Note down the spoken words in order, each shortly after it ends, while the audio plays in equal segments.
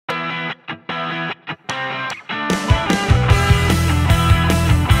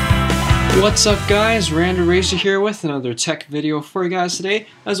What's up guys, Random Racer here with another tech video for you guys today,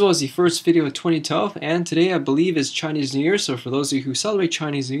 as well as the first video of 2012, and today I believe is Chinese New Year, so for those of you who celebrate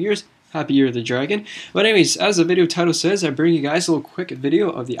Chinese New Year's, Happy Year of the Dragon. But anyways, as the video title says, I bring you guys a little quick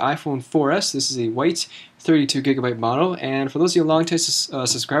video of the iPhone 4S. This is a white 32GB model, and for those of you long-time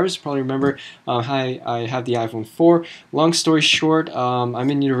subscribers, you probably remember I have the iPhone 4. Long story short, I'm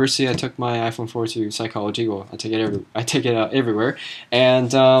in university. I took my iPhone 4 to psychology. Well, I take it everywhere,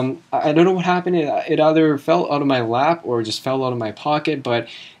 and I don't know what happened. It either fell out of my lap or just fell out of my pocket, but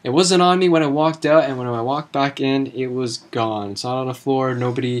it wasn't on me when I walked out, and when I walked back in, it was gone. It's not on the floor.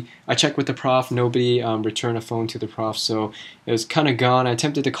 Nobody. I checked with the prof. Nobody returned a phone to the prof, so it was kind of gone. I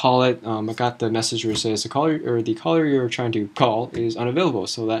attempted to call it. I got the message where it says the caller you're trying to call is unavailable.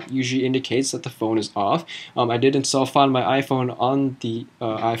 So that usually indicates that the phone is off. I did install Find My iPhone on the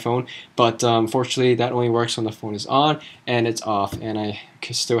iPhone, but unfortunately that only works when the phone is on and it's off, and I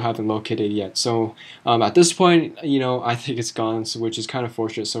still haven't located it yet. So at this point, I think it's gone, so, which is kind of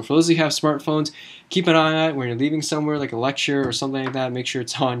fortunate. So for those of you who have smartphones, keep an eye on it when you're leaving somewhere like a lecture or something like that. Make sure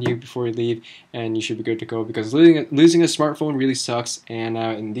it's on you before you leave, and you should be good to go, because losing a smartphone really sucks. And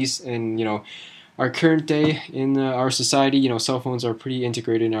in our current day in our society, cell phones are pretty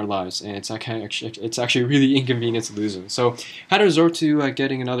integrated in our lives, and it's actually really inconvenient to lose them. So had to resort to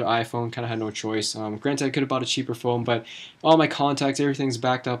getting another iPhone. Kind of had no choice. Granted, I could have bought a cheaper phone, but all my contacts, everything's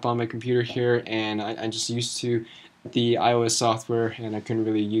backed up on my computer here, and I'm just used to the iOS software, and I couldn't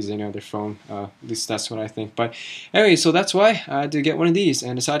really use any other phone. At least that's what I think. But anyway, so that's why I had to get one of these,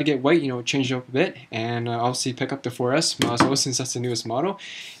 and decided to get white, change it up a bit, and obviously pick up the 4S also, since that's the newest model.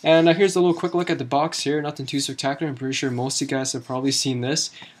 And here's a little quick look at the box here. Nothing too spectacular. I'm pretty sure most of you guys have probably seen this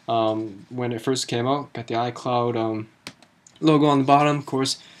when it first came out. Got the iCloud logo on the bottom, of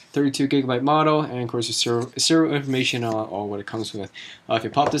course. 32GB model, and of course zero information on what it comes with. If you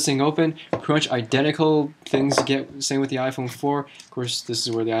pop this thing open, pretty much identical things you get, same with the iPhone 4. Of course, this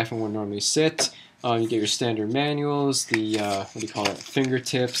is where the iPhone would normally sit. You get your standard manuals, the what do you call it,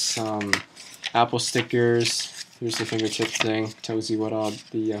 fingertips, Apple stickers. Here's the fingertip thing, tells you what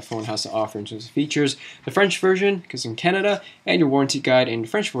the phone has to offer in terms of features. The French version, because in Canada, and your warranty guide, and the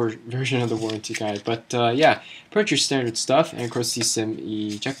French version of the warranty guide. But yeah, pretty much your standard stuff, and of course the SIM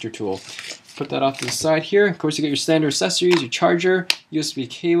ejector tool. Put that off to the side here. Of course, you get your standard accessories, your charger, USB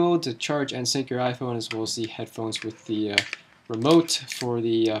cable to charge and sync your iPhone, as well as the headphones with the remote for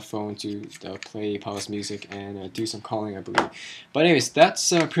the phone to play, pause music, and do some calling, I believe. But anyways, that's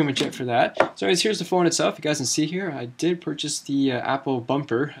pretty much it for that. So anyways, here's the phone itself. You guys can see here, I did purchase the Apple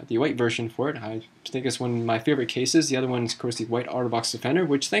bumper, the white version for it. I think it's one of my favorite cases. The other one is, of course, the white OtterBox Defender,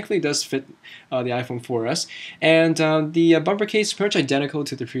 which thankfully does fit the iPhone 4S. And the bumper case is pretty much identical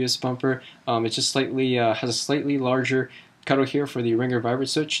to the previous bumper. It just slightly has a slightly larger cutout here for the ringer vibrate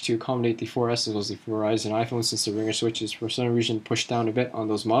switch to accommodate the 4S as well as the Verizon iPhone, since the ringer switch is for some reason pushed down a bit on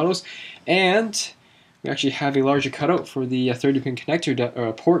those models. And we actually have a larger cutout for the 30-pin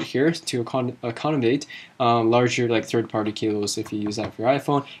connector port here to accommodate larger like third-party cables if you use that for your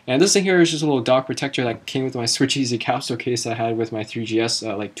iPhone. And this thing here is just a little dock protector that came with my Switch Easy capsule case I had with my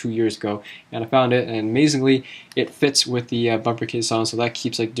 3GS like 2 years ago, and I found it, and amazingly it fits with the bumper case on, so that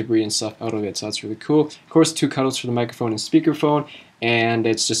keeps like debris and stuff out of it. So that's really cool. Of course, 2 cutouts for the microphone and speakerphone. And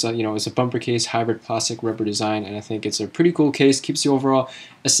it's just it's a bumper case, hybrid plastic rubber design, and I think it's a pretty cool case. Keeps the overall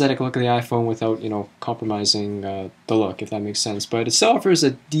aesthetic look of the iPhone without compromising the look, if that makes sense. But it still offers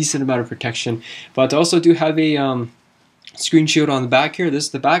a decent amount of protection. But I also do have a screen shield on the back here.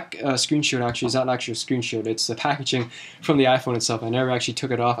 The back screen shield actually is not actually a screen shield. It's the packaging from the iPhone itself. I never actually took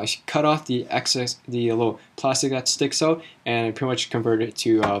it off. I cut off the little plastic that sticks out, and I pretty much converted it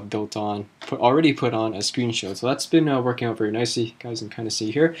to already put on a screen shield. So that's been working out very nicely. You guys can kind of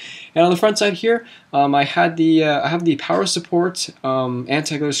see here. And on the front side here, I have the power support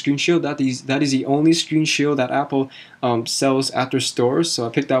anti-glare screen shield. That is the only screen shield that Apple sells at their stores. So I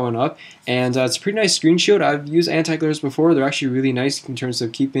picked that one up, and it's a pretty nice screen shield. I've used anti-glares before. They're actually really nice in terms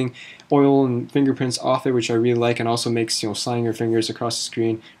of keeping oil and fingerprints off it, which I really like, and also makes sliding your fingers across the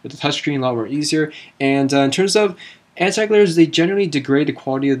screen with the touch screen a lot more easier. And in terms of anti-glares, they generally degrade the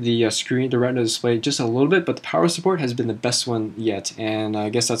quality of the screen, the retina display, just a little bit, but the power support has been the best one yet, and I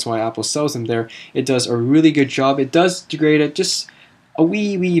guess that's why Apple sells them there. It does a really good job. It does degrade it just a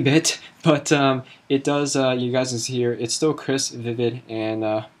wee bit, but it does. You guys can see here, it's still crisp, vivid,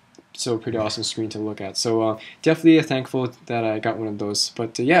 and still a pretty awesome screen to look at. So definitely thankful that I got one of those.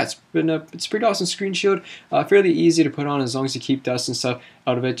 But yeah, it's a pretty awesome screen shield. Fairly easy to put on as long as you keep dust and stuff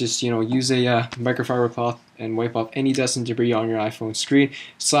out of it. Just use a microfiber cloth and wipe off any dust and debris on your iPhone screen.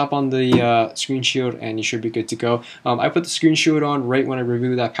 Slap on the screen shield and you should be good to go. I put the screen shield on right when I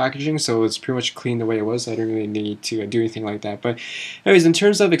removed that packaging, so it's pretty much clean the way it was. I didn't really need to do anything like that. But anyways, in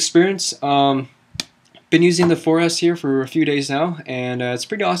terms of experience, been using the 4S here for a few days now, and it's a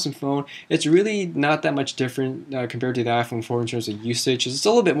pretty awesome phone. It's really not that much different compared to the iPhone 4 in terms of usage. It's a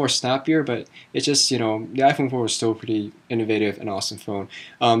little bit more snappier, but it's just, the iPhone 4 is still pretty innovative and awesome phone.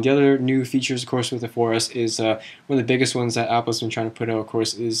 The other new features, of course, with the 4S is one of the biggest ones that Apple's been trying to put out, of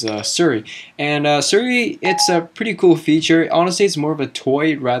course, is Siri. And Siri, it's a pretty cool feature. Honestly, it's more of a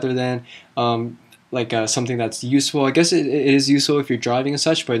toy rather than something that's useful. I guess it is useful if you're driving and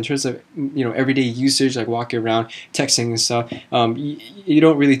such, but in terms of everyday usage, like walking around, texting and stuff, you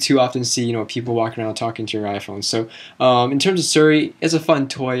don't really too often see people walking around talking to your iPhone. So in terms of Siri, it's a fun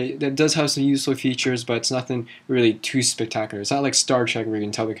toy that does have some useful features, but it's nothing really too spectacular. It's not like Star Trek where you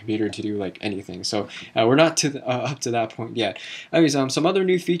can tell the computer to do like anything. So we're not up to that point yet. Anyways, some other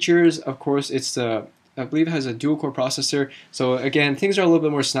new features, of course, it's I believe it has a dual-core processor. So again, things are a little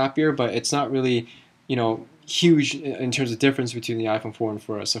bit more snappier, but it's not really, huge in terms of difference between the iPhone 4 and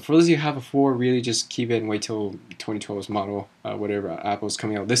 4S. So for those of you who have a 4, really just keep it and wait till 2012's model, whatever Apple's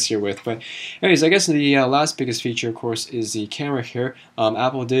coming out this year with. But anyways, I guess the last biggest feature, of course, is the camera here.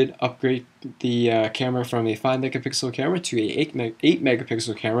 Apple did upgrade the camera from a 5 megapixel camera to a 8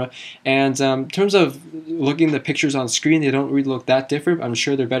 megapixel camera. And in terms of looking at the pictures on screen, they don't really look that different. I'm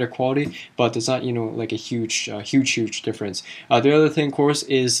sure they're better quality, but it's not like a huge difference. The other thing, of course,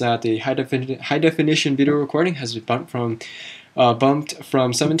 is that the high definition video recording has been bumped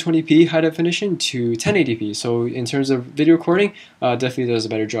from 720p high definition to 1080p. So in terms of video recording, definitely does a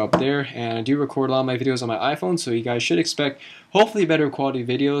better job there. And I do record a lot of my videos on my iPhone, so you guys should expect hopefully better quality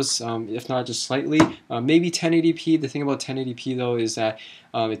videos, if not just slightly. Maybe 1080p. The thing about 1080p though is that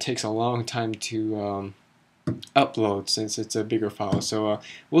it takes a long time to upload since it's a bigger file. So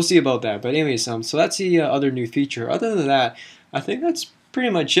we'll see about that. But anyways, so that's the other new feature. Other than that, I think that's pretty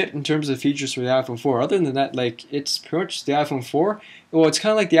much it in terms of features for the iPhone 4. Other than that, it's pretty much the iPhone 4. Well, it's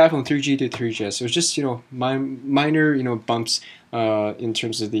kind of like the iPhone 3G to 3GS. So it's just minor bumps in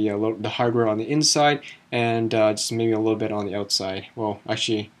terms of the hardware on the inside, and just maybe a little bit on the outside. Well,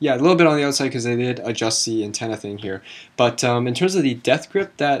 actually, yeah, a little bit on the outside because they did adjust the antenna thing here. But in terms of the death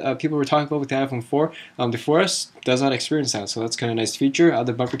grip that people were talking about with the iPhone 4, the 4S does not experience that, so that's kind of a nice feature.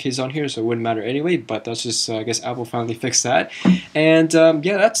 The bumper case on here, so it wouldn't matter anyway. But that's just, I guess Apple finally fixed that. And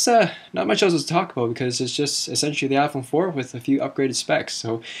yeah, that's not much else to talk about because it's just essentially the iPhone 4 with a few upgraded specs.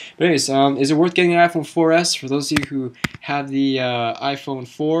 So, but anyways, is it worth getting an iPhone 4S? For those of you who have the iPhone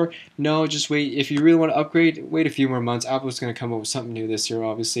 4, no, just wait. If you really want to upgrade, wait a few more months. Apple's going to come up with something new this year,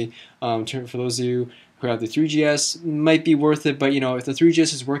 obviously. For those of you who have the 3GS, might be worth it, but if the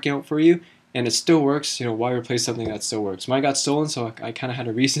 3GS is working out for you and it still works, why replace something that still works? Mine got stolen, so I kind of had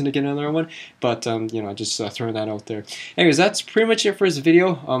a reason to get another one, but just throwing that out there. Anyways, that's pretty much it for this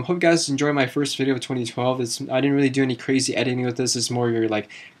video. Hope you guys enjoyed my first video of 2012. I didn't really do any crazy editing with this. It's more your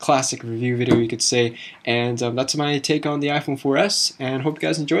classic review video, you could say, and that's my take on the iPhone 4S, and hope you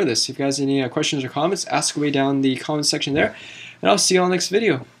guys enjoy this. If you guys have any questions or comments, ask away down the comment section there, and I'll see you all next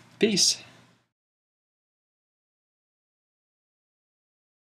video. Peace.